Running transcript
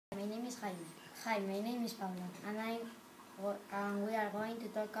Jaime. Hi, my name is Paula, and we are going to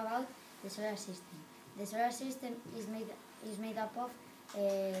talk about the solar system. The solar system is made up of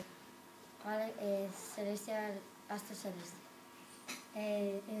celestial astrocelestial.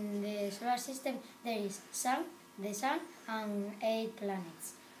 In the solar system, there is the sun, and 8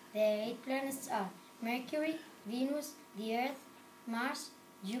 planets. The 8 planets are Mercury, Venus, the Earth, Mars,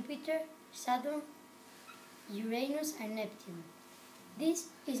 Jupiter, Saturn, Uranus, and Neptune. This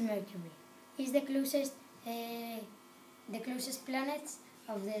is Mercury. It's the closest planet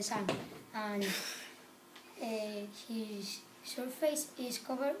of the Sun, and his surface is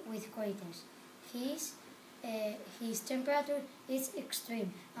covered with craters. His temperature is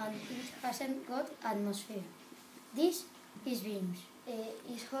extreme, and it hasn't got atmosphere. This is Venus.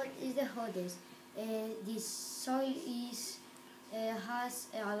 Is the hottest. This soil has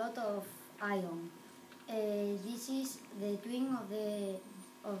a lot of iron. This is the twin of the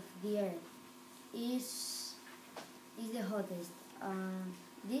Earth. Is the hottest.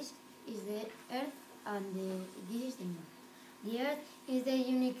 This is the Earth, and this is the Moon. The Earth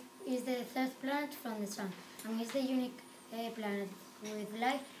is the third planet from the Sun, and is the unique planet with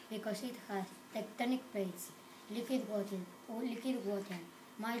life because it has tectonic plates, liquid water,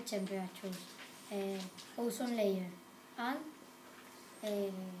 mild temperatures, ozone layer, and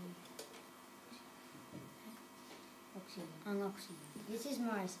oxygen. This is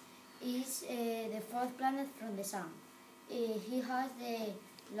Mars. Is the fourth planet from the Sun. He has the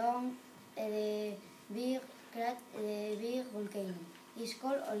big volcano. It's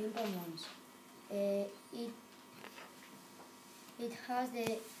called Olympus Mons. It has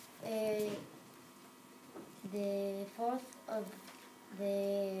the fourth of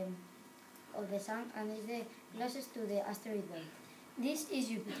the Sun, and is the closest to the asteroid belt. This is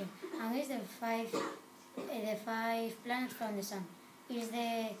Jupiter, and is the five planets from the Sun.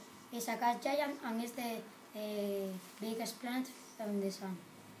 It's a gas giant, and is the biggest planet from the Sun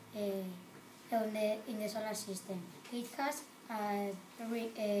in the solar system. It has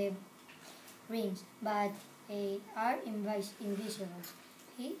rings, but are invisible.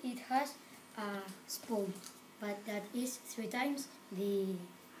 It has a spoon, but that is 3 times the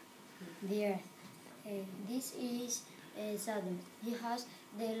Earth. This is Saturn. He has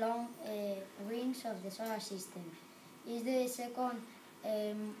the long rings of the solar system. Is the second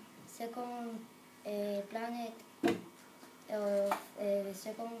planet of the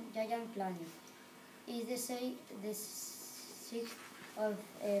second giant planet. Is the sixth from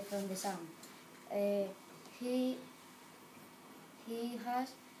the Sun. He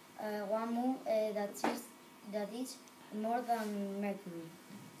has one moon that is more than Mercury.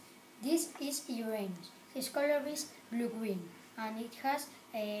 This is Uranus. His color is blue-green, and it has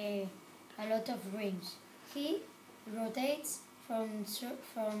a lot of rings. He rotates from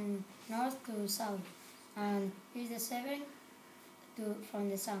north to south, and is the seventh from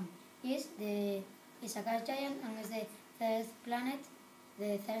the Sun. Is a gas giant, and is the third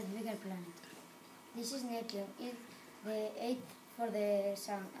bigger planet. This is Neptune. Is the 8th for the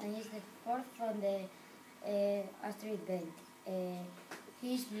Sun, and is the 4th from the asteroid belt.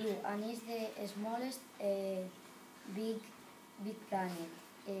 He is blue, and is the smallest big planet.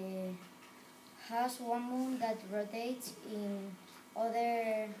 Has one moon that rotates in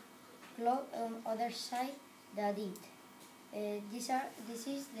other side that it. This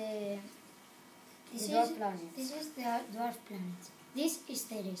is the dwarf planet. This is the dwarf planet. This is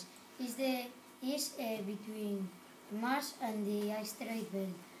Ceres. Is between Mars and the asteroid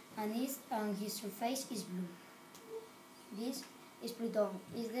belt, and his surface is blue. This is Pluto.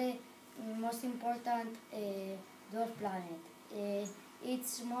 Is the most important dwarf planet.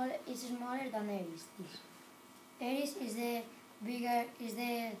 It's smaller than Eris. Eris is the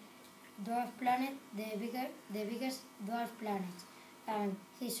dwarf planet, the biggest dwarf planet, and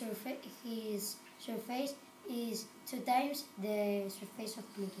his surface is 2 times the surface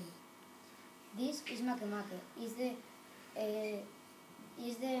of Pluto. This is Makemake. Is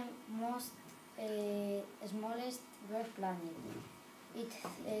the most smallest dwarf planet.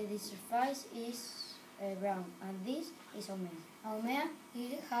 The surface is brown, and this is Haumea. Haumea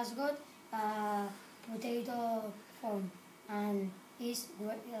has got a potato form, and his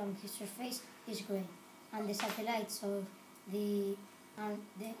surface is gray. And the satellites of in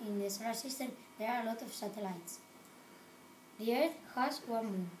the solar system there are a lot of satellites. The Earth has 1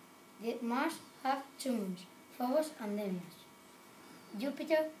 moon. Mars have 2 moons, Phobos and Deimos.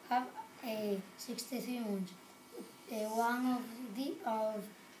 Jupiter have 63 moons. One of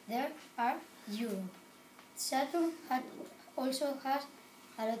there are Europe. Saturn also has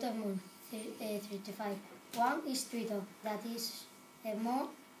a lot of moons, 35. One is Triton, that is more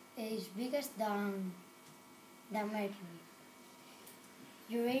is bigger than Mercury.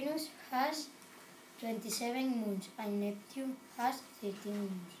 Uranus has 27 moons and Neptune has 13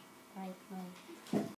 moons. Right now.